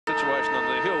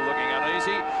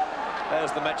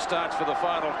As the match starts for the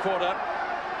final quarter,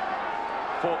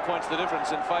 4 points the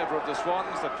difference in favour of the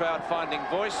Swans. The crowd finding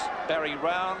voice. Barry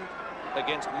Round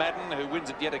against Madden, who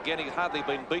wins it yet again. He's hardly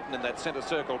been beaten in that centre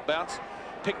circle bounce.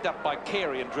 Picked up by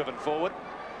Carey and driven forward.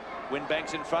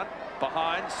 Winbanks in front.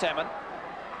 Behind, Salmon.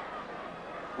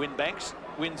 Winbanks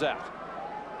wins out.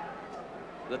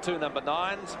 The two number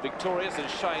 9s, victorious,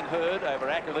 is Shane Hurd over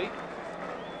Ackerley,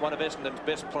 one of Essendon's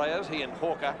best players, he and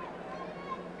Hawker.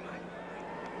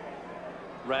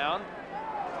 Round,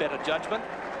 better judgment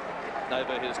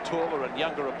over his taller and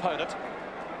younger opponent.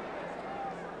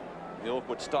 The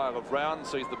awkward style of Round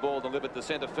sees the ball delivered to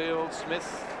centre field.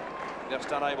 Smith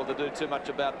just unable to do too much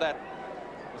about that,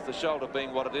 with the shoulder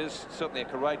being what it is. Certainly a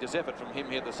courageous effort from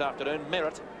him here this afternoon.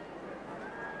 Merritt.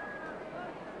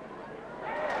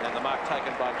 And the mark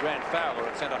taken by Grant Fowler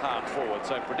at centre half forward.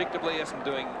 So predictably,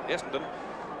 Essendon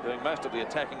doing most of the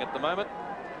attacking at the moment.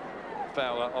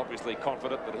 Fowler obviously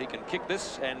confident that he can kick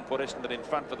this and put Essendon in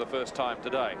front for the first time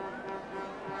today.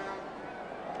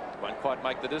 Won't quite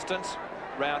make the distance.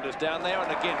 Round is down there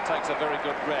and again takes a very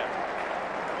good grab.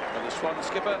 And the Swan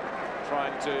skipper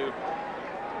trying to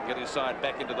get his side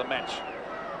back into the match.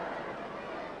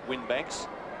 Winbanks.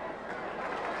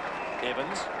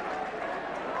 Evans.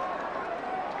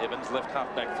 Evans left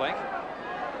half-back flank.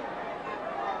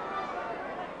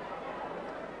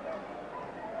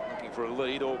 Looking for a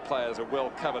lead. All players are well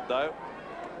covered though.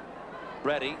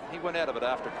 Brady, he went out of it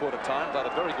after quarter time. Played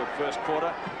a very good first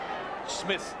quarter.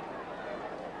 Smith.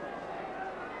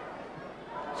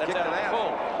 That's out of the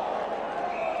full.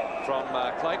 From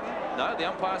Clayton. No, the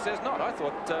umpire says not. I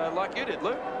thought like you did,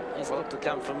 Luke. It's looked to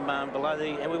come from below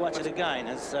the... And we watch it again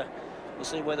as we'll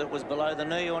see whether it was below the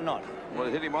knee or not. Well,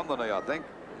 it hit him on the knee, I think.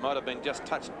 Might have been just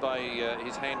touched by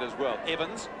his hand as well.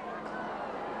 Evans.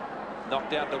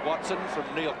 Knocked down to Watson from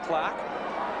Neil Clark.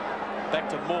 Back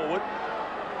to Morwood.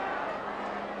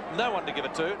 No one to give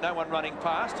it to. No one running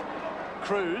past.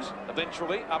 Cruz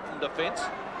eventually up from defence.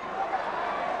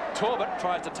 Torbett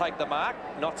tries to take the mark.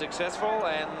 Not successful.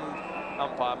 And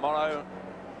umpire Morrow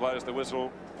blows the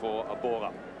whistle for a ball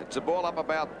up. It's a ball up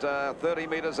about 30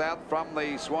 metres out from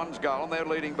the Swans goal, and they're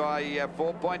leading by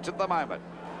 4 points at the moment.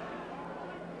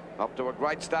 Up to a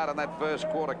great start in that first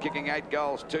quarter, kicking 8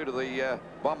 goals, 2 to the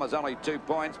Bombers, only 2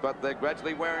 points, but they're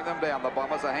gradually wearing them down. The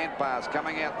Bombers, a hand pass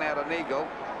coming out now to Neagle.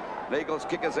 Neagle's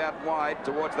kick is out wide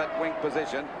towards that wing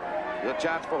position. There's a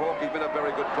chance for Hawke. He's been a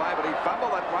very good play, but he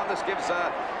fumbled that one. This gives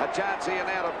a chance here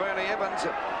now to Bernie Evans.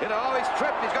 Oh, he's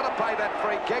tripped. He's got to play that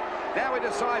free kick. Now he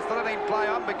decides to let him play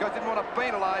on because he didn't want to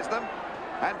penalise them.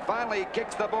 And finally he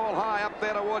kicks the ball high up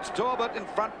there towards Torbett in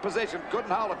front position.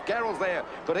 Couldn't hold it. Carroll's there,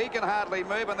 but he can hardly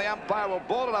move, and the umpire will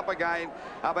ball it up again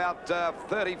about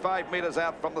 35 metres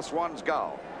out from the Swans'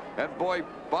 goal. And boy,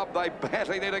 Bob, they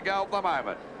badly need a goal at the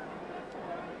moment.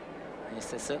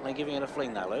 Yes, they're certainly giving it a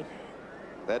fling though, Lou.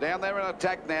 They're down there in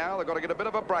attack now. They've got to get a bit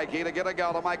of a break here to get a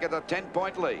goal to make it a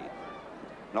 10-point lead.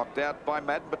 Knocked out by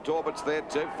Madden, but Torbett's there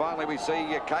too. Finally, we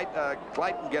see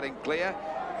Clayton getting clear.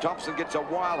 Thompson gets a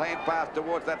wild hand pass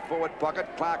towards that forward pocket.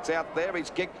 Clark's out there.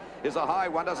 His kick is a high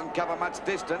one, doesn't cover much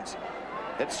distance.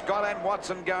 It's Scott and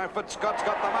Watson going for it. Scott's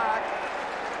got the mark.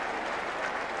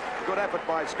 Good effort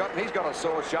by Scott. He's got a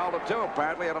sore shoulder too,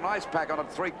 apparently. Had an ice pack on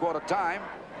at three-quarter time.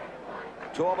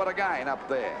 Torbett again up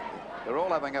there. They're all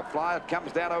having a fly. It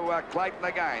comes down to Clayton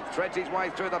again. Threads his way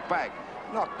through the pack.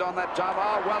 Knocked on that time.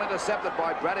 Oh, well intercepted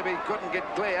by Brady, but he couldn't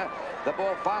get clear. The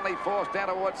ball finally forced down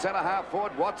towards centre half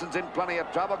forward. Watson's in plenty of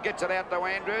trouble. Gets it out to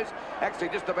Andrews. Actually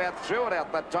just about threw it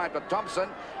out that time to Thompson.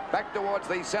 Back towards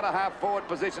the centre half forward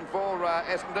position for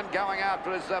Essendon. Going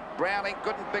after his Browning.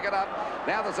 Couldn't pick it up.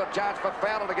 Now there's a chance for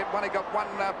Fowler to get one. He got one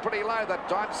pretty low that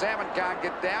time. Salmon can't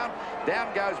get down.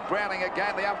 Down goes Browning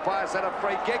again. The umpire said a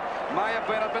free kick. May have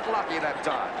been a bit lucky that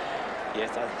time.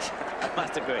 Yes, I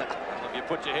must agree. If you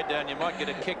put your head down, you might get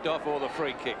it kicked off or the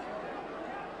free kick.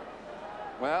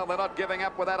 Well, they're not giving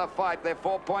up without a fight. They're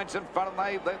 4 points in front,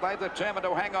 and they're determined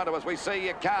to hang on to us. We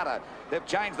see Carter. They've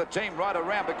changed the team right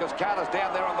around because Carter's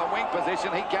down there on the wing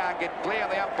position. He can't get clear,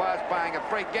 and the umpire's paying a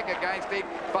free kick against him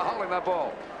for holding the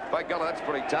ball. By golly, that's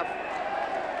pretty tough.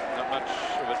 Not much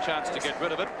of a chance to get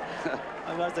rid of it.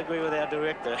 I must agree with our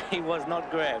director. He was not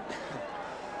grabbed.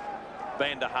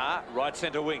 Van der Haar, right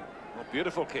centre wing. Well,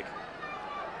 beautiful kick.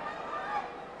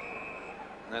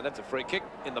 Now that's a free kick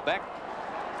in the back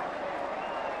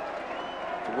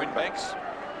for Winbanks.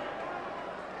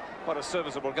 Quite a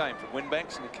serviceable game for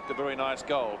Winbanks, and he kicked a very nice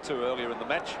goal too earlier in the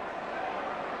match.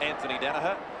 Anthony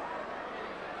Danaher.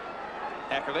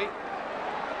 Ackerley.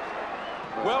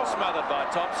 Well smothered by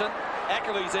Thompson.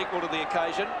 Ackerley's equal to the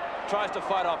occasion. Tries to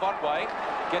fight off Otway.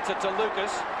 Gets it to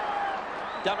Lucas.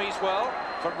 Dummies well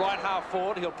from right half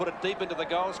forward. He'll put it deep into the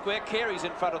goal square. Carey's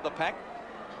in front of the pack.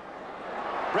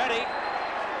 Brady.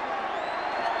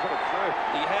 Put it through.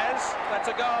 He has. That's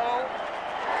a goal.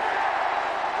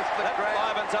 That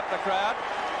livens up the crowd.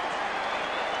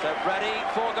 So Brady,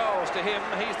 4 goals to him.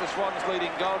 He's the Swans'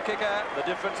 leading goal kicker. The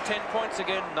difference 10 points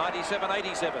again,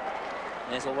 97-87.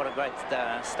 Yes, well, what a great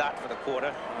start for the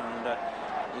quarter. And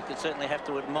you could certainly have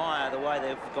to admire the way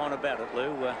they've gone about it,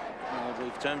 Lou.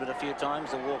 We've termed it a few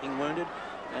times, the walking wounded.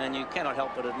 And you cannot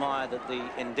help but admire that the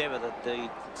endeavour that the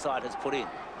side has put in.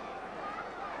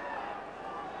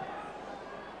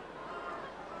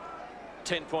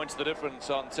 10 points the difference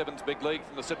on Sevens Big League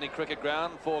from the Sydney Cricket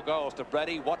Ground. 4 goals to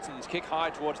Brady. Watson's kick high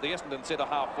towards the Essendon centre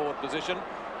half forward position.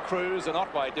 Cruz and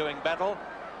Otway doing battle.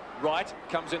 Wright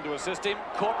comes in to assist him.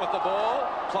 Caught with the ball.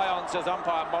 Play on, says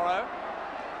umpire Morrow.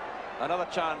 Another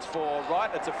chance for Wright.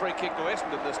 It's a free kick to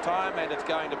Essendon this time, and it's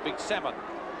going to Big Salmon.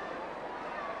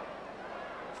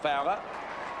 Fowler.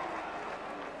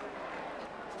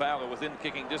 Fowler within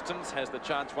kicking distance has the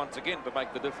chance once again to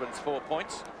make the difference 4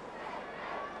 points.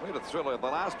 We had a thriller the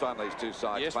last time these two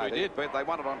sides Yes, played. we did. But they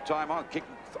won it on time on.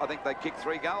 I think they kicked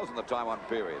 3 goals in the time on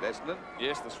period, Essendon.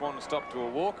 Yes, the Swans stopped to a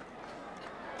walk.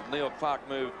 Neil Clark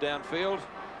moved downfield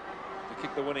to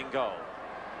kick the winning goal.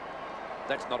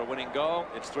 That's not a winning goal.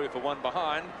 It's through for 1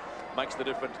 behind. Makes the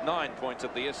difference 9 points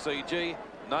at the SCG,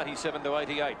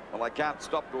 97-88. Well, they can't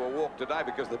stop to a walk today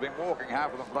because they've been walking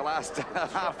half of them for the last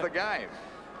half the game.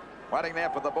 Waiting there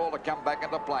for the ball to come back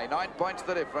into play. 9 points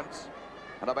the difference.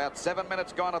 And about 7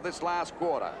 minutes gone of this last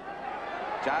quarter.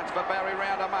 Chance for Barry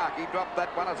round a mark. He dropped that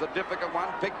one as a difficult one.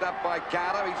 Picked up by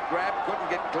Carter. He's grabbed, couldn't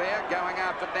get clear. Going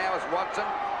after now is Watson.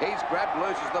 He's grabbed,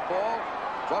 loses the ball.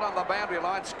 Shot on the boundary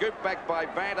line. Scooped back by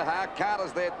Van der Haar.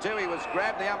 Carter's there too. He was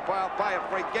grabbed. The umpire will pay a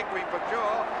free kick to him for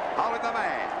sure. Holding the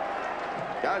man.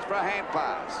 Goes for a hand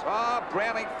pass. Oh,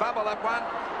 Browning fumbled that one.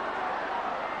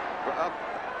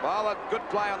 Well, a good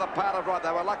play on the part of Wright.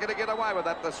 They were lucky to get away with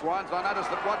that, the Swans. I noticed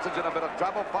that Watson's in a bit of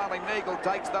trouble. Finally, Neagle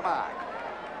takes the mark.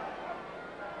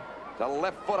 The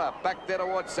left footer back there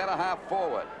towards centre half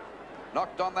forward.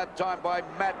 Knocked on that time by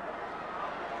Matt.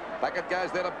 Back it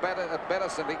goes there to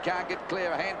Bettison. He can't get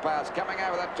clear. A hand pass coming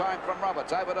over that time from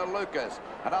Roberts. Over to Lucas.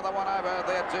 Another one over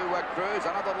there to Cruz.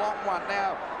 Another long one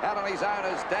now out on his own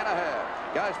is Danaher.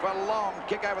 Goes for a long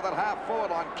kick over that half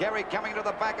forward line. Kerry coming to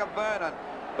the back of Vernon.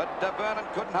 But Vernon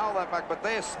couldn't hold that back. But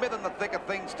there's Smith in the thick of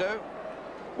things too.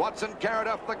 Watson carried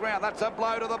off the ground. That's a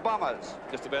blow to the Bombers.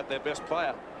 Just about their best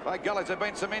player. By golly, there's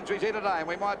been some injuries here today, and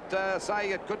we might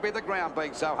say it could be the ground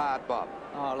being so hard, Bob.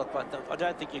 Oh, look, I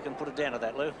don't think you can put it down to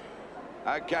that, Lou.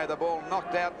 Okay, the ball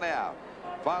knocked out now.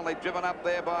 Finally driven up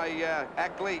there by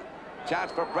Ackley.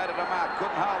 Chance for Brady to mark.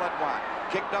 Couldn't hold that one.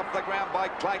 Kicked off the ground by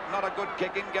Clayton. Not a good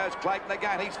kick. In goes Clayton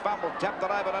again. He's fumbled. Tapped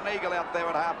it over to Neagle out there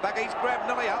at half-back. He's grabbed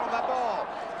nearly holding the ball.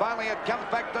 Finally, it comes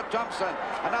back to Thompson.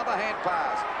 Another hand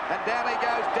pass. And down he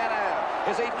goes, Danaher.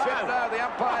 Is he tripped? No, the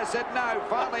umpire said no.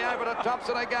 Finally over to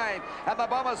Thompson again. And the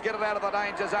Bombers get it out of the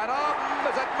danger zone. Oh,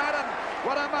 is it Madden?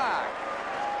 What a mark.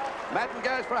 Madden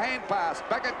goes for a hand pass.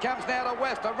 Back it comes now to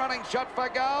West. A running shot for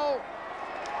goal.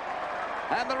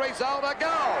 And the result, a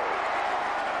goal.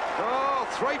 Oh,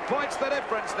 3 points the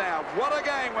difference now. What a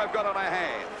game we've got on our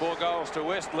hands. 4 goals to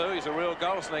West, Lou. He's a real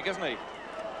goal snake, isn't he?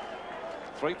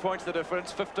 3 points the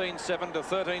difference, 15-7 to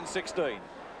 13-16.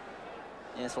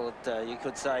 Yes, well, you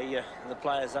could say the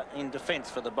players in defence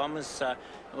for the Bombers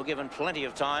were given plenty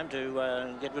of time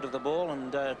to get rid of the ball,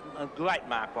 and a great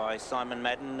mark by Simon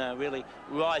Madden, really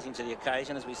rising to the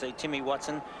occasion as we see Timmy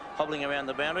Watson hobbling around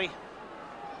the boundary.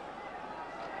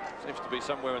 Seems to be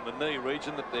somewhere in the knee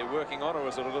region that they're working on, or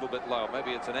is it a little bit low?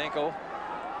 Maybe it's an ankle.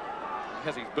 He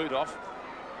has his boot off.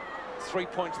 3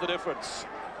 points the difference.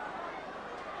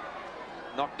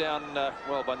 Knocked down,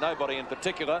 well, by nobody in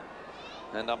particular.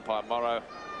 And umpire Morrow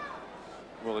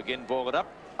will again ball it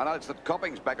up. I noticed that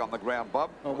Copping's back on the ground, Bob.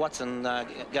 Well, Watson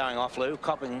going off, Lou.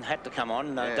 Copping had to come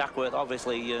on. Yeah. Duckworth,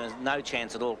 obviously, no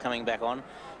chance at all coming back on.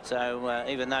 So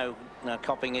even though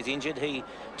Copping is injured, he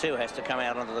too has to come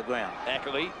out onto the ground.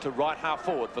 Ackley to right half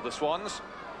forward for the Swans.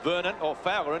 Vernon or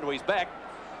Fowler into his back.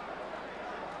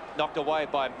 Knocked away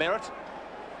by Merritt.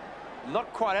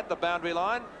 Not quite at the boundary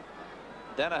line.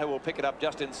 Danaher will pick it up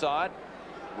just inside.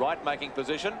 Wright making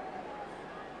position.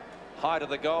 High to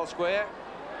the goal square.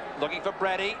 Looking for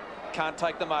Brady. Can't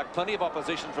take the mark. Plenty of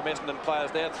opposition from Essendon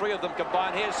players there. 3 of them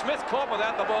combined here. Smith caught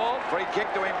without the ball. Free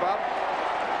kick to him, Bob.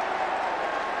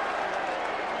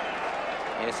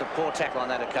 Yes, a poor tackle on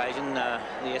that occasion. The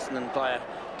Essendon player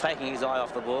taking his eye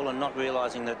off the ball and not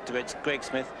realising that Greg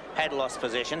Smith had lost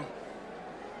possession.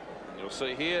 You'll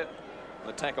see here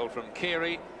the tackle from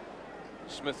Carey.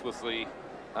 Smith with the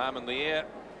arm in the air.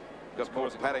 Got more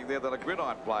padding there than a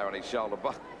gridiron player on his shoulder.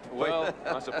 Well,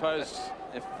 I suppose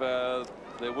if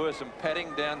there were some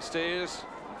padding downstairs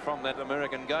from that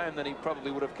American game, then he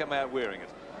probably would have come out wearing it.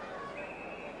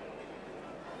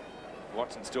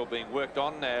 Watson still being worked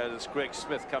on as Greg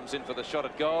Smith comes in for the shot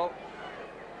at goal,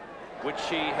 which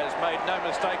he has made no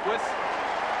mistake with.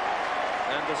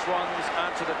 And the Swans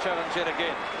answer the challenge yet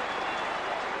again.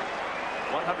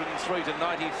 103 to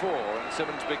 94 in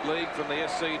Sevens Big League from the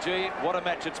SCG. What a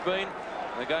match it's been.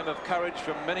 A game of courage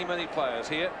from many, many players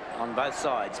here. On both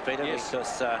sides, Peter, yes.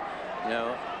 Because, you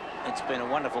know, it's been a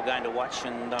wonderful game to watch,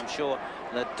 and I'm sure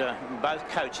that both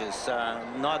coaches,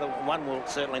 neither one will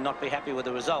certainly not be happy with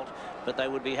the result, but they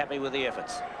would be happy with the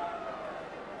efforts.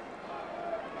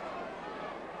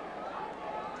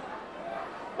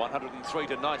 (103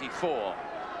 to 94)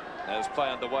 as play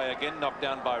underway again. Knocked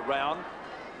down by Round.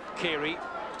 Carey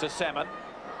to Salmon.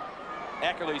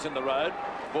 Ackley's in the road.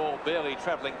 Ball barely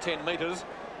travelling 10 metres,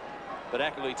 but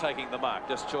Ackley taking the mark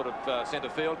just short of centre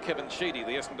field. Kevin Sheedy,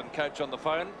 the Essendon coach, on the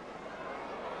phone.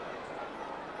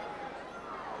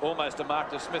 Almost a mark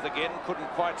to Smith again, couldn't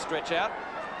quite stretch out.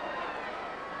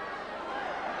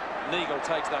 Neagle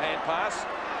takes the hand pass,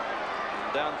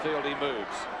 and downfield he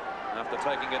moves after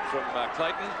taking it from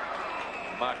Clayton.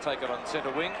 Mark take it on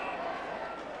centre wing.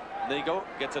 Neagle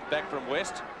gets it back from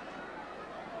West.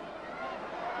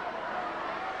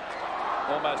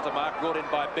 Almost a mark, brought in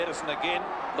by Bettison again,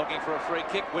 looking for a free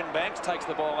kick. Winbanks takes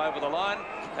the ball over the line,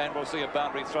 and we'll see a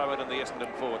boundary throw in the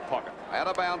Essendon forward pocket. Out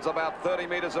of bounds about 30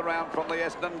 metres around from the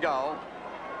Essendon goal.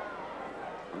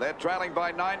 They're trailing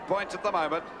by 9 points at the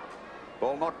moment.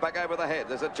 Ball knocked back over the head.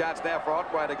 There's a chance now for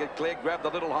Otway to get clear. Grabbed a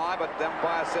little high, but the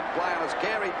umpire said play on as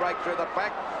Carey break through the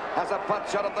pack. Has a putt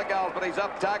shot at the goals, but he's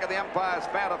up target. The umpire's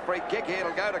found a free kick here.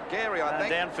 It'll go to Carey, I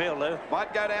think. Downfield, Lou.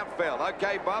 Might go downfield.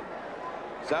 OK, Bob.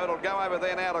 So it'll go over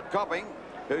there now to Copping,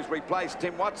 who's replaced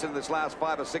Tim Watson this last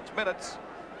 5 or 6 minutes.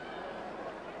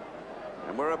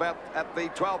 And we're about at the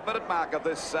 12-minute mark of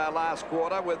this last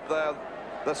quarter, with the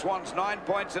Swans 9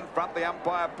 points in front. The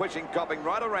umpire pushing Copping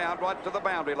right around, right to the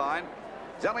boundary line.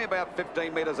 He's only about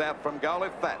 15 metres out from goal,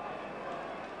 if that.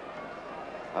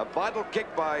 A vital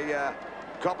kick by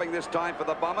Copping this time for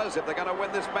the Bombers if they're going to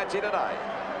win this match here today.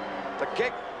 The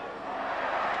kick.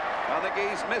 I think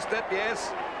he's missed it,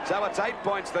 yes. So it's 8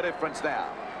 points the difference now.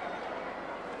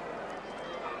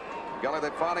 Golly,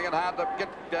 they're finding it hard to get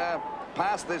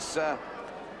past this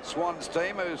Swans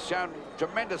team, who's shown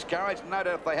tremendous courage. No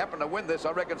doubt if they happen to win this,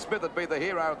 I reckon Smith would be the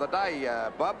hero of the day,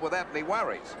 Bob, without any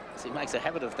worries. He makes a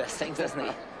habit of those things, doesn't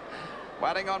he?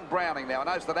 Waiting on Browning now. I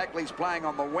notice that Ackley's playing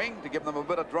on the wing to give them a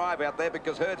bit of drive out there,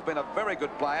 because Hurd's been a very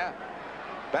good player.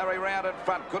 Barry Round in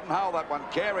front, couldn't hold that one.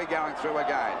 Carey going through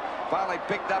again. Finally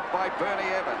picked up by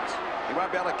Bernie Evans. He won't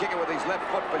be able to kick it with his left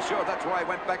foot for sure. That's why he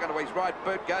went back into his right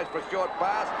boot. Goes for a short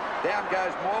pass. Down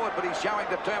goes Morwood, but he's showing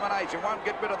determination. Won't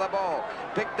get rid of the ball.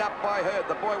 Picked up by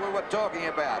Hurd, the boy we were talking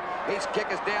about. His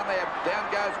kick is down there. Down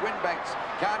goes Winbanks.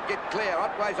 Can't get clear.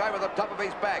 Otway's over the top of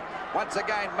his back. Once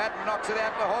again, Madden knocks it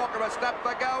out to Hawker. A snap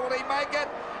the goal. Will he make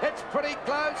it? It's pretty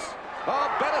close. Oh,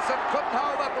 Bettison couldn't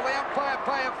hold up. Will the umpire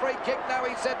pay a free kick? No,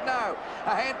 he said no.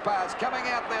 A hand pass coming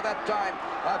out there that time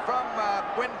from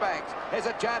Winbanks. There's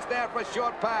a chance now for a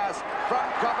short pass from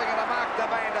Copping and a mark to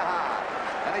Van der Haar.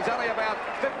 And he's only about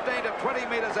 15 to 20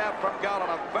 metres out from goal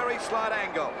on a very slight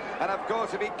angle. And of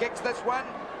course, if he kicks this one,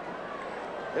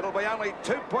 it'll be only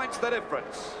 2 points the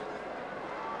difference.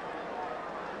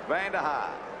 Van der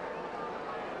Haar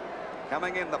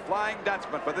coming in, the Flying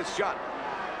Dutchman, for this shot.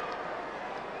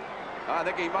 I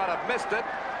think he might have missed it.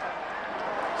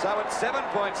 So it's 7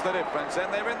 points the difference,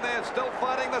 and they're in there still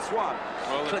fighting the Swans.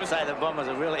 Well, could say the Bombers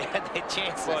have really had their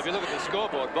chances. Well, if you look at the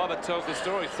scoreboard, Bob, it tells the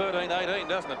story. 13-18,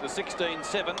 doesn't it? To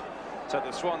 16-7. So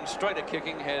the Swans straighter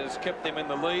kicking has kept them in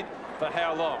the lead for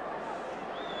how long?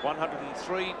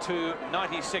 103 to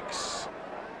 96.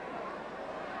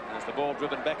 As the ball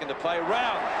driven back into play.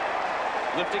 Round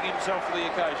lifting himself for the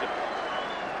occasion.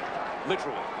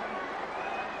 Literally.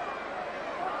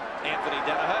 Anthony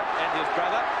Danaher and his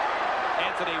brother.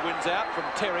 Anthony wins out from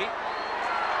Terry.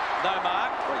 No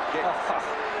mark. Free kick.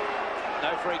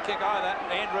 No free kick either.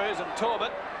 Andrews and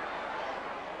Torbett.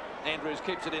 Andrews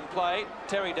keeps it in play.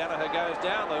 Terry Danaher goes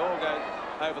down. They all go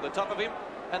over the top of him,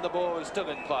 and the ball is still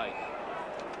in play.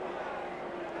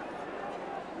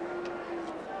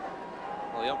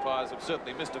 Well, the umpires have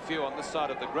certainly missed a few on this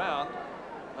side of the ground.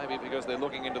 Maybe because they're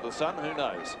looking into the sun. Who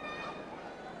knows?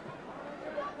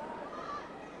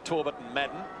 Torbett and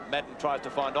Madden. Madden tries to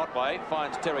find Otway,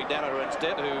 finds Terry Danaher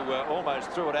instead, who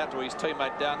almost threw it out to his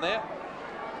teammate down there.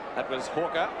 That was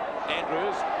Hawker.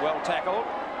 Andrews, well tackled.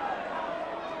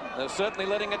 They're certainly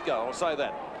letting it go, I'll say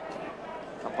that.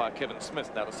 Umpire Kevin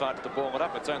Smith now decides to ball it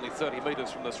up. It's only 30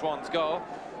 metres from the Swans' goal,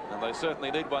 and they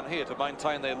certainly need one here to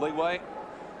maintain their leeway.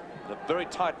 A very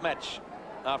tight match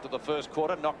after the first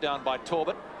quarter, knocked down by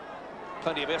Torbett.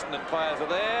 Plenty of Essendon players are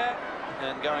there,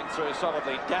 and going through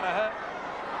solidly Danaher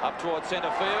up towards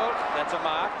centre field. That's a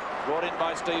mark brought in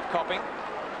by Steve Copping.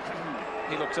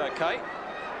 He looks okay.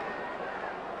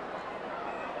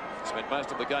 Spent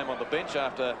most of the game on the bench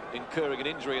after incurring an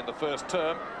injury in the first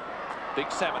term.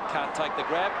 Big Salmon can't take the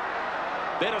grab.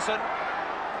 Benison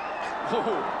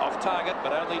off target,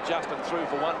 but only just and through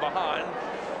for one behind.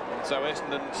 And so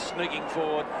Essendon sneaking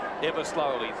forward ever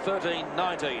slowly.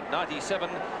 13-19, 97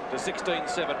 to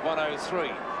 16-7,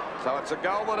 103. So it's a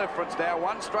goal the difference now.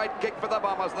 One straight kick for the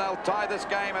Bombers, and they'll tie this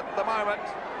game at the moment.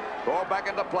 Ball back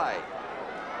into play.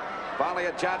 Finally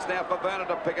a chance now for Vernon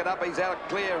to pick it up. He's out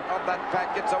clear of that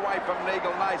pack, gets away from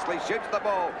Neagle nicely, shoots the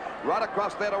ball right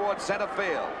across there towards centre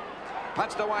field.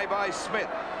 Punched away by Smith.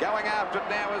 Going after it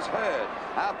now is Hurd.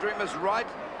 After him is Wright.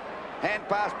 Hand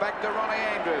pass back to Ronnie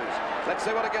Andrews. Let's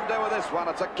see what he can do with this one.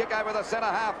 It's a kick over the centre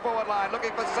half forward line,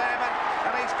 looking for Salmon,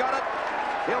 and he's got it.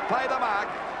 He'll pay the mark,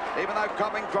 even though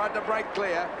Copping tried to break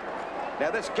clear. Now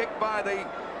this kick by the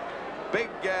big,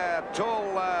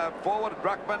 tall forward,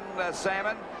 Bruckman,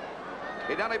 Salmon.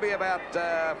 He'd only be about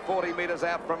 40 metres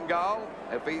out from goal.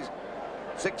 If he's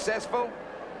successful,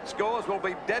 scores will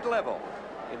be dead level.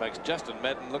 He makes Justin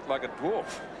Madden look like a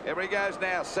dwarf. Here he goes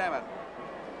now, Salmon.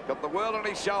 Got the world on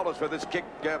his shoulders for this kick,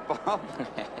 Bob.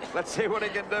 Let's see what he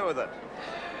can do with it.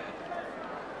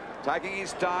 Taking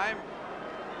his time.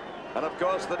 And, of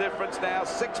course, the difference now,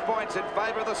 6 points in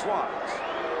favour of the Swans.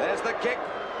 There's the kick.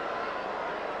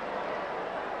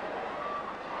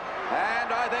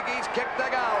 And I think he's kicked the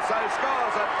goal, so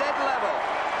scores a dead level.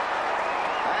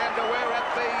 And we're at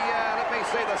the, let me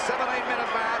see, the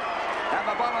 17-minute mark. And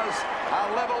the Bombers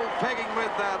are level, pegging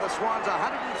with the Swans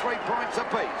 103 points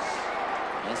apiece.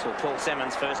 Yes, well, Paul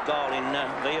Salmon's first goal in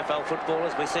VFL football,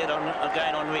 as we said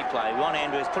again on replay. Ron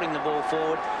Andrews putting the ball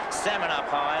forward, Salmon up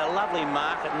high, a lovely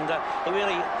mark, and he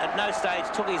really at no stage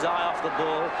took his eye off the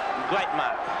ball. Great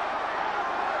mark.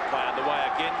 Play underway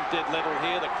again, dead level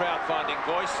here, the crowd finding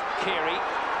voice. Carey.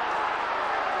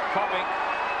 Copping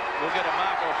will get a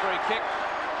mark or free kick.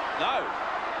 No.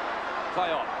 Play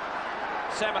on.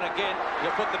 Salmon again,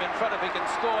 he'll put them in front if he can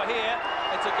score here.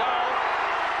 It's a goal.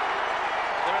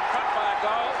 They're in front by a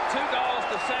goal. 2 goals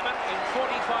to Salmon in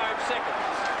 45 seconds.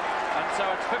 And so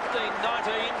it's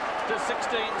 15-19 to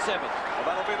 16-7. Well,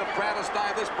 that'll be the proudest day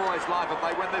of this boy's life if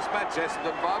they win this match,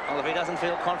 Essendon, Bob. Well, if he doesn't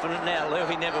feel confident now, Lou,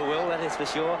 he never will, that is for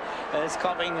sure. There's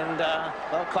Copping, and,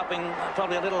 well, Copping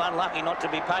probably a little unlucky not to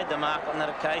be paid the mark on that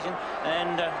occasion.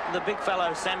 And the big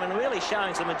fellow, Salmon, really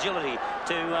showing some agility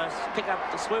to pick up,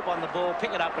 to swoop on the ball,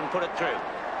 pick it up and put it through.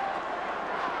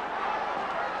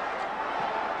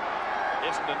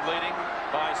 Essendon leading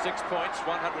by 6 points,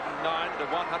 109 to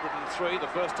 103. The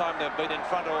first time they've been in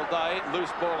front all day.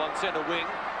 Loose ball on centre wing,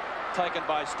 taken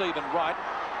by Stephen Wright.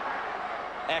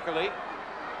 Ackley,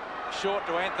 short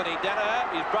to Anthony Danaher.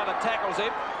 His brother tackles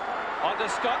him. On to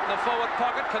Scott in the forward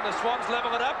pocket. Can the Swans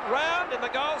level it up? Round in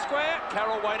the goal square.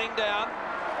 Carroll waiting down.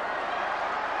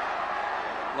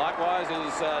 Likewise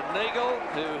is Neagle,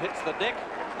 who hits the deck.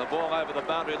 The ball over the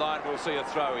boundary line. We'll see a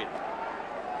throw in.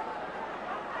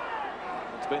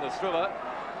 Been a thriller.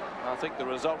 I think the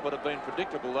result would have been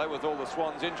predictable though with all the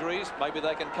Swans injuries. Maybe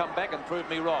they can come back and prove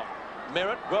me wrong.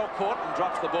 Merritt well caught and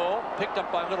drops the ball, picked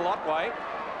up by Little Otway,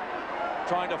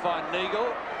 trying to find Neagle.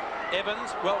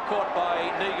 Evans well caught by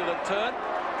Neagle in turn.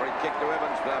 Free kick to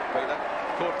Evans, Peter.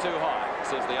 Caught too high,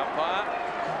 says the umpire.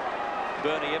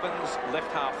 Bernie Evans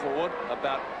left half forward,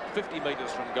 about 50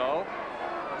 metres from goal.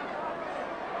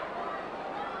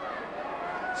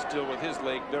 Still with his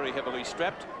leg very heavily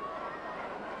strapped.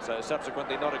 So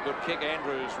subsequently not a good kick.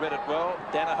 Andrews read it well.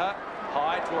 Danaher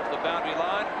high towards the boundary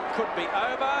line. Could be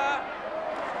over.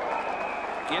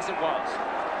 Yes, it was.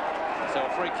 So a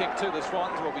free kick to the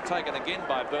Swans will be taken again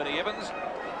by Bernie Evans.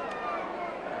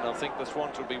 And I think the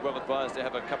Swans would be well advised to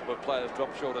have a couple of players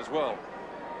drop short as well.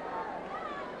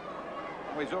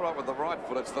 Well, he's all right with the right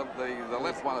foot. It's the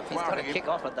left one that's He's got to kick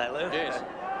off it though, Lou. Yes.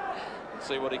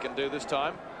 See what he can do this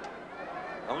time.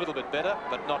 A little bit better,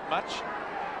 but not much.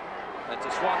 It's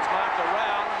a Swans mark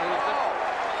around.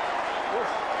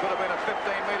 Could have been a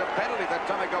 15-metre penalty. That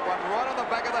time he got one right on the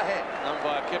back of the head.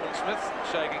 Umpire Kevin Smith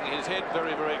shaking his head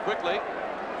very, very quickly.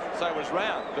 So was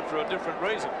Round, but for a different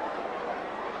reason.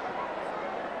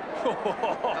 You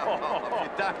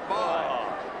don't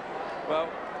mind. Well,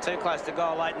 too close to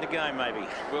goal late in the game, maybe.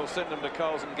 We'll send them to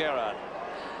Coles and Garrard.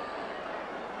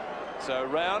 So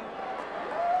Round,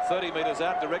 30 metres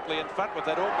out, directly in front with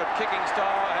that awkward kicking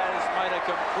style, has made a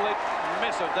complete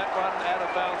mess of that one. Out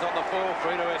of bounds on the full,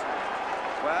 3 to Essendon.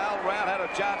 Well, Round had a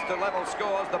chance to level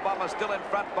scores. The Bombers still in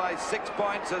front by 6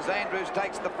 points as Andrews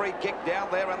takes the free kick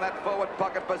down there in that forward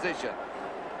pocket position.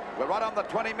 We're right on the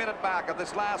 20-minute mark of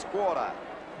this last quarter.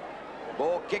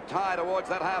 Ball kicked high towards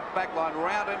that half-back line,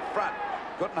 Round in front.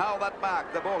 Couldn't hold that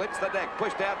mark. The ball hits the deck,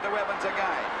 pushed out to Evans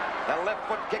again. The left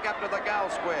foot kick up to the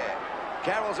goal square.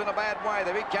 Carroll's in a bad way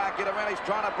there. He can't get around. He's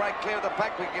trying to break clear of the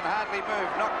pack, but he can hardly move.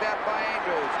 Knocked out by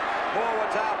Andrews.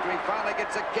 Morwood's after. He finally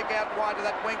gets a kick out wide to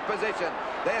that wing position.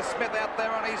 There's Smith out there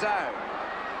on his own.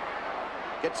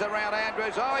 Gets around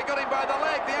Andrews. Oh, he got him by the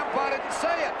leg. The umpire didn't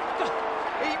see it.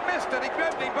 He missed it. He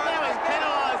grabbed him by the leg. That was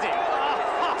penalising.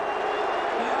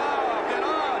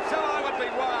 So I would be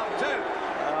wild too.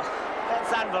 That's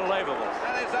unbelievable.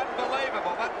 That is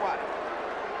unbelievable, that one.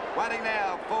 Waiting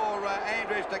now for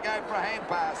Andrews to go for a hand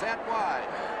pass out wide.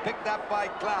 Picked up by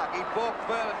Clark. He balked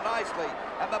Vernon nicely.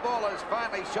 And the ball is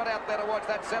finally shot out there towards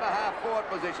that centre-half forward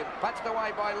position. Punched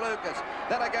away by Lucas.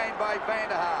 Then again by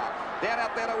Vanderhaar. Down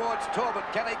out there towards Talbot.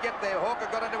 Can he get there?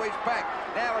 Hawker got into his back.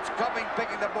 Now it's Copping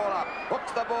picking the ball up.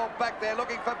 Hooks the ball back there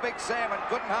looking for Big Sam and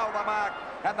couldn't hold the mark.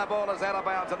 And the ball is out of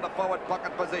bounds in the forward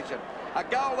pocket position. A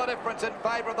goal the difference in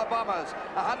favour of the Bombers.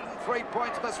 103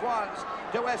 points for the Swans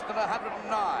to Essendon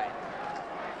 109.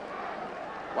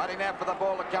 Waiting now for the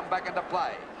ball to come back into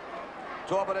play.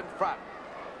 Talbot in front.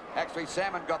 Actually,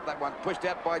 Salmon got that one. Pushed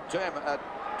out by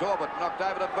Talbot. Knocked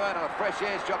over to Vernon. A fresh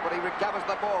air shot, but he recovers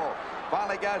the ball.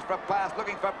 Finally goes for a pass.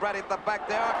 Looking for Brady at the back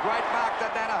there. A great mark to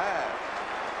Danaher.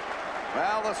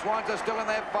 Well, the Swans are still in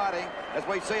there fighting as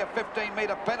we see a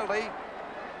 15-metre penalty.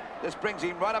 This brings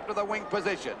him right up to the wing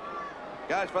position.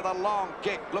 Goes for the long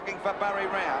kick, looking for Barry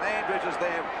Round. Andrews is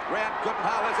there. Round couldn't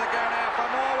hold. There's a go now for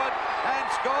Morwood. And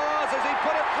scores as he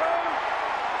put it through.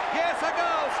 Yes, a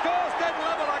goal. Scores dead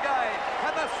level again.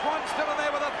 And the Swans still in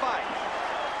there with a fight.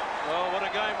 Well, what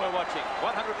a game we're watching.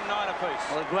 109 apiece.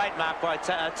 Well, a great mark by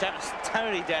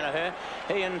Tony Danaher.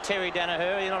 He and Terry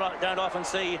Danaher, you don't often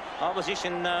see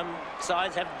opposition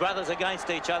sides have brothers against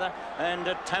each other.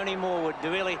 And Tony Morwood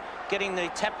really getting the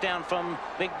tap down from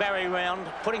Big Barry Round,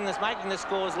 making the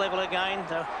scores level again.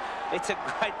 It's a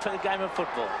great game of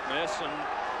football. Yes, and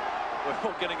we're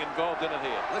all getting involved in it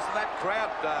here. Listen to that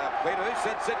crowd, Peter. Who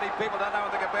said Sydney people don't know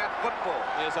anything about football?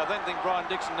 Yes, I don't think Brian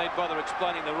Dixon need bother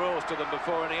explaining the rules to them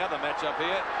before any other match up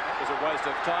here. That was a waste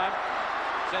of time.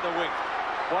 Centre wing.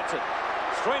 Watson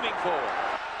streaming forward.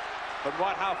 From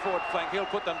right half forward flank, he'll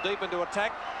put them deep into attack.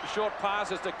 Short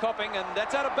passes to Copping, and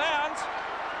that's out of bounds.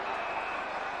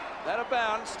 Out of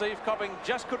bounds. Steve Copping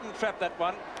just couldn't trap that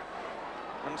one.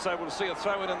 And so we'll see a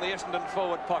throw in the Essendon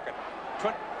forward pocket.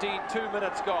 22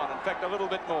 minutes gone, in fact a little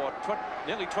bit more,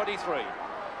 nearly 23.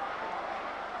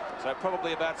 So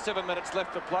probably about 7 minutes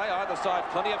left to play. Either side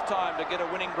plenty of time to get a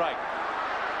winning break.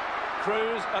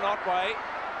 Cruz and Otway.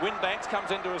 Winbanks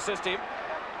comes in to assist him.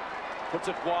 Puts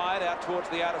it wide out towards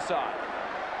the outer side.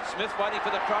 Smith waiting for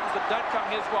the crumbs that don't come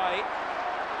his way.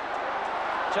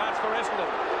 Chance for Essendon.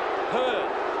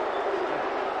 Hurd.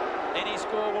 Any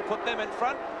score will put them in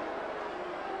front.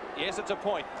 Yes, it's a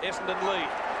point. Essendon lead.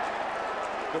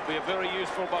 Could be a very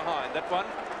useful behind. That one,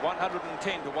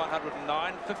 110 to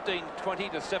 109,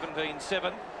 15-20 to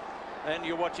 17-7. And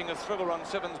you're watching a thriller on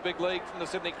Seven's big league from the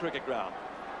Sydney Cricket Ground.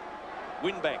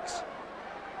 Winbanks.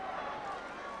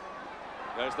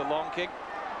 Goes the long kick.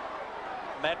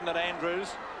 Madden at Andrews.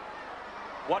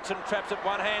 Watson traps it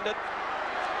one-handed.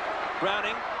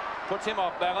 Browning puts him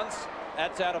off balance.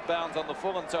 That's out of bounds on the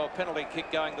full, and so a penalty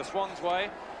kick going the Swans' way.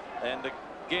 And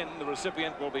again, the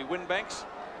recipient will be Winbanks.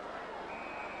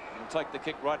 And take the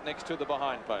kick right next to the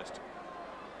behind post.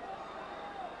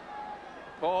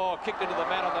 Oh, kicked into the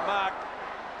man on the mark,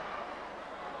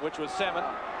 which was Salmon.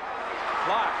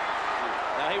 Clark.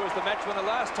 Now, he was the match winner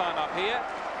last time up here.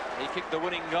 He kicked the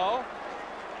winning goal.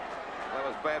 That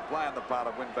was bad play on the part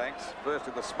of Winbanks. First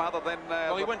to the smother, then...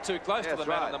 well, he went too close to the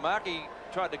man on the mark. He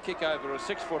tried to kick over a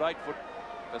 6'8"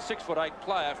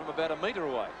 player from about a metre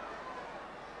away.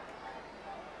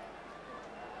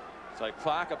 So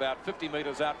Clark about 50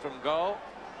 metres out from goal.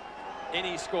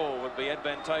 Any score would be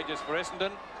advantageous for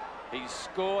Essendon. He's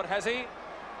scored, has he?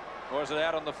 Or is it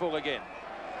out on the full again?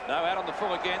 No, out on the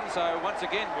full again. So once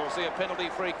again, we'll see a penalty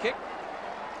free kick.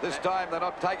 This time they're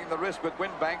not taking the risk with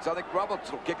Winbanks. I think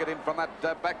Roberts will kick it in from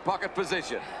that back pocket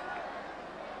position.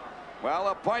 Well,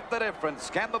 a point the difference.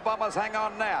 Can the Bombers hang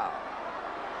on now?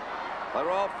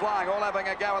 They're all flying, all having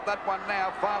a go at that one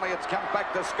now. Finally, it's come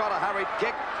back to Scott, a hurried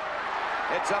kick.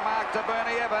 It's a mark to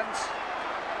Bernie Evans.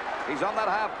 He's on that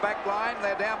half-back line.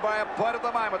 They're down by a point at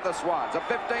the moment, the Swans. A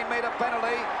 15-metre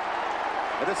penalty.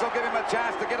 But this will give him a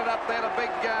chance to get it up there to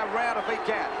big Round if he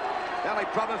can. The only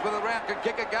problem is with the Round can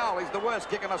kick a goal. He's the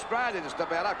worst kick in Australia just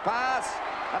about. A pass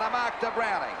and a mark to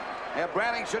Browning. Now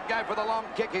Browning should go for the long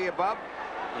kick here, Bob.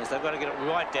 Yes, they've got to get it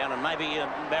right down, and maybe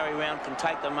Barry Round can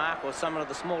take the mark, or some of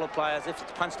the smaller players, if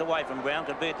it's punched away from Brown,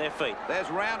 could be at their feet. There's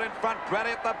Round in front,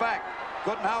 Brady at the back.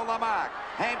 Couldn't hold the mark.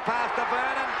 Hand pass to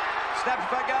Vernon. Snaps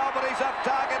for goal, but he's off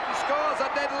target and scores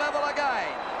a dead level again.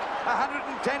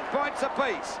 110 points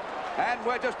apiece. And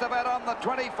we're just about on the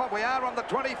 25. We are on the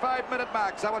 25-minute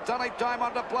mark, so it's only time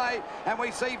on to play, and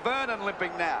we see Vernon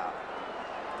limping now.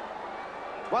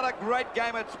 What a great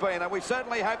game it's been, and we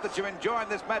certainly hope that you're enjoying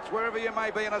this match wherever you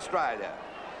may be in Australia.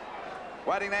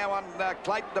 Waiting now on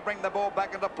Clayton to bring the ball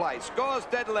back into play. Scores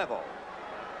dead level.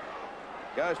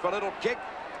 Goes for a little kick.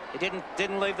 He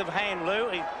didn't leave the hand, Lou.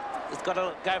 He's got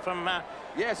to go from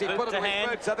yes, he put it in his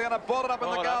boot, so they're going to ball it up in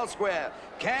the goal square.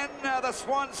 Can the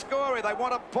Swans score? They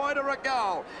want a point or a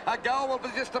goal. A goal will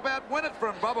just about win it for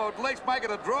them, Bob, or at least make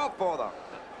it a draw for them.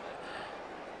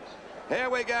 Here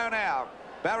we go now.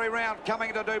 Barry Round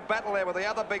coming to do battle there with the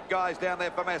other big guys down there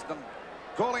from Essendon.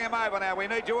 Calling him over now. We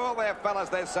need you all there, fellas,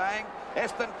 they're saying.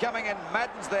 Essendon coming in.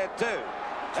 Madden's there too.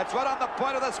 That's right on the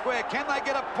point of the square. Can they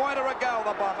get a point or a goal,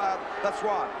 the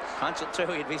Swans? Punch it too,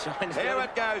 he'd be trying to Here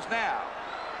it goes now.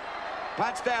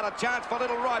 Punched out, a chance for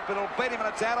Little Wright, but it'll beat him and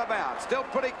it's out of bounds. Still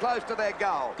pretty close to their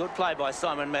goal. Good play by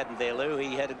Simon Madden there, Lou.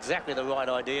 He had exactly the right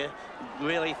idea.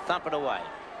 Really thump it away.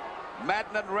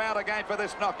 Madden and Round again for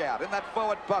this knockout in that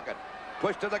forward pocket.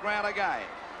 Pushed to the ground again.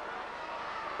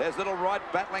 There's Little Wright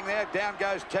battling there. Down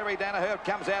goes Terry Danaher.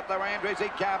 Comes out to Andrews. He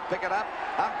can't pick it up.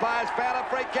 Umpire's found a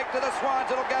free kick to the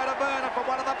Swans. It'll go to Vernon for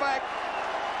one of the back.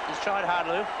 He's tried hard,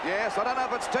 Lou. Yes, I don't know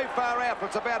if it's too far out, but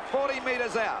it's about 40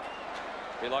 metres out.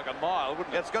 Be like a mile,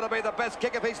 wouldn't it? It's got to be the best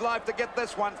kick of his life to get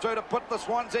this one through to put the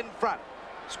Swans in front.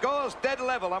 Scores dead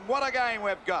level, and what a game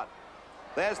we've got.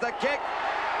 There's the kick.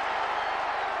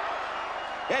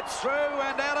 It's through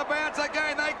and out of bounds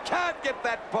again. They can't get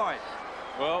that point.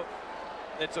 Well,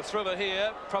 it's a thriller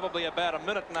here. Probably about a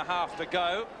minute and a half to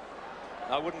go.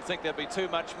 I wouldn't think there'd be too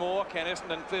much more. Can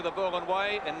Essendon clear the ball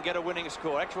away and get a winning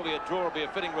score? Actually, a draw will be a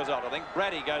fitting result, I think.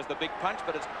 Brady goes the big punch,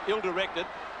 but it's ill-directed.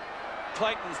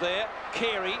 Clayton's there.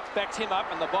 Carey backs him up,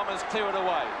 and the Bombers clear it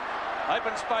away.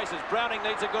 Open spaces. Browning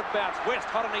needs a good bounce. West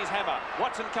hot on his hammer.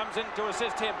 Watson comes in to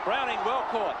assist him. Browning well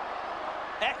caught.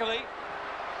 Ackley.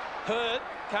 Hurd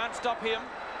can't stop him.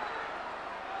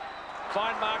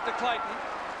 Fine mark to Clayton.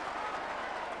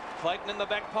 Clayton in the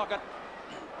back pocket.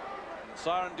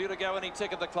 Siren due to go any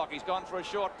tick of the clock. He's gone for a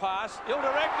short pass.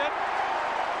 Ill-directed.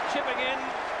 Chipping in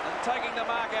and taking the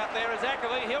mark out there is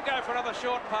Ackley. He'll go for another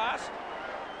short pass.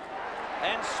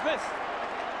 And Smith,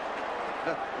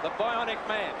 the bionic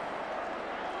man.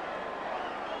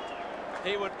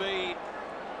 He would be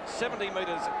 70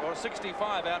 metres or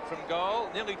 65 out from goal.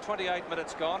 Nearly 28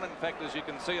 minutes gone. In fact, as you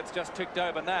can see, it's just ticked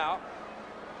over now.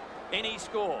 Any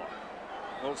score.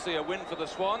 We'll see a win for the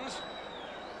Swans.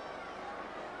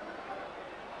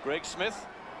 Greg Smith.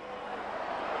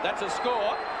 That's a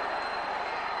score.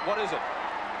 What is it?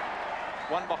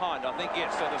 One behind, I think,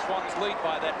 yes. So the Swans lead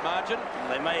by that margin.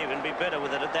 They may even be better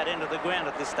with it at that end of the ground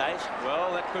at this stage.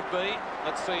 Well, that could be.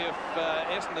 Let's see if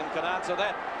Essendon can answer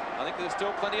that. I think there's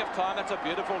still plenty of time. That's a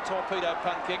beautiful torpedo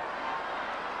punt kick.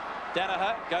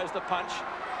 Danaher goes the punch.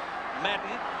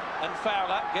 Madden and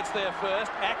Fowler gets there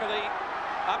first. Ackley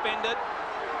upended.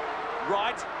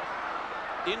 Right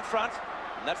in front.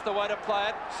 And that's the way to play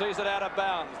it. Sees it out of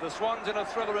bounds. The Swans in a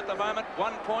thriller at the moment.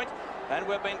 1 point. And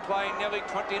we've been playing nearly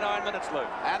 29 minutes, Luke.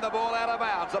 And the ball out of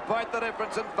bounds. A point the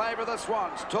difference in favour of the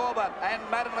Swans. Torbert and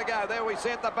Madden to go. There we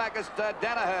see at the back is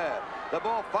Danaher. The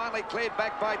ball finally cleared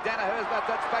back by Danaher.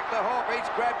 That's back to Hawke. He's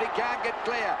grabbed. He can't get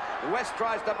clear. West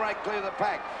tries to break clear the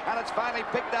pack. And it's finally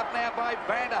picked up now by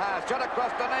Vanderhaar. Shot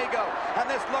across to Neagle.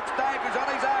 And this looks dangerous on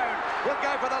his own. He'll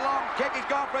go for the long kick. He's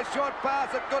gone for a short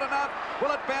pass. It's good enough.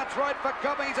 Will it bounce right for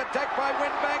Cobbing? He's attacked by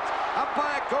Winbanks.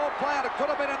 Umpire call play out. It could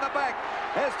have been in the back.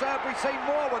 As we see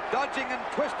Moore with dodging and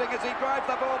twisting as he drives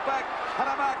the ball back.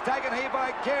 And a mark taken here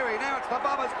by Carey. Now it's the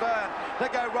Bombers' turn to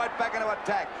go right back into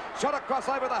attack. Shot across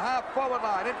over the half-forward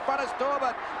line. In front of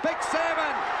Torbert. Big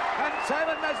Salmon. And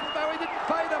Salmon doesn't know he didn't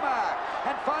pay the mark.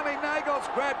 And finally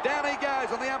Nagle's grabbed. Down he goes.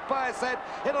 And the umpire said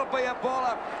it'll be a ball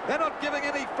up. They're not giving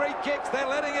any free kicks. They're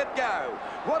letting it go.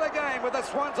 What a game with the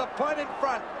Swans a point in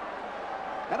front.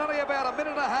 And only about a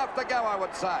minute and a half to go, I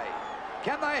would say.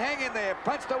 Can they hang in there?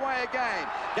 Punched away again.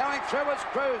 Going through his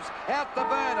Cruz. Out to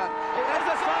Vernon. There's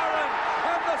the siren.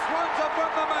 And the Swans have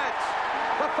won the match.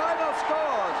 The final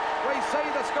scores. We see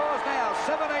the scores now.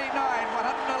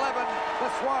 79-111.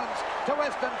 The Swans to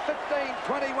Western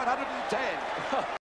 15-20-110.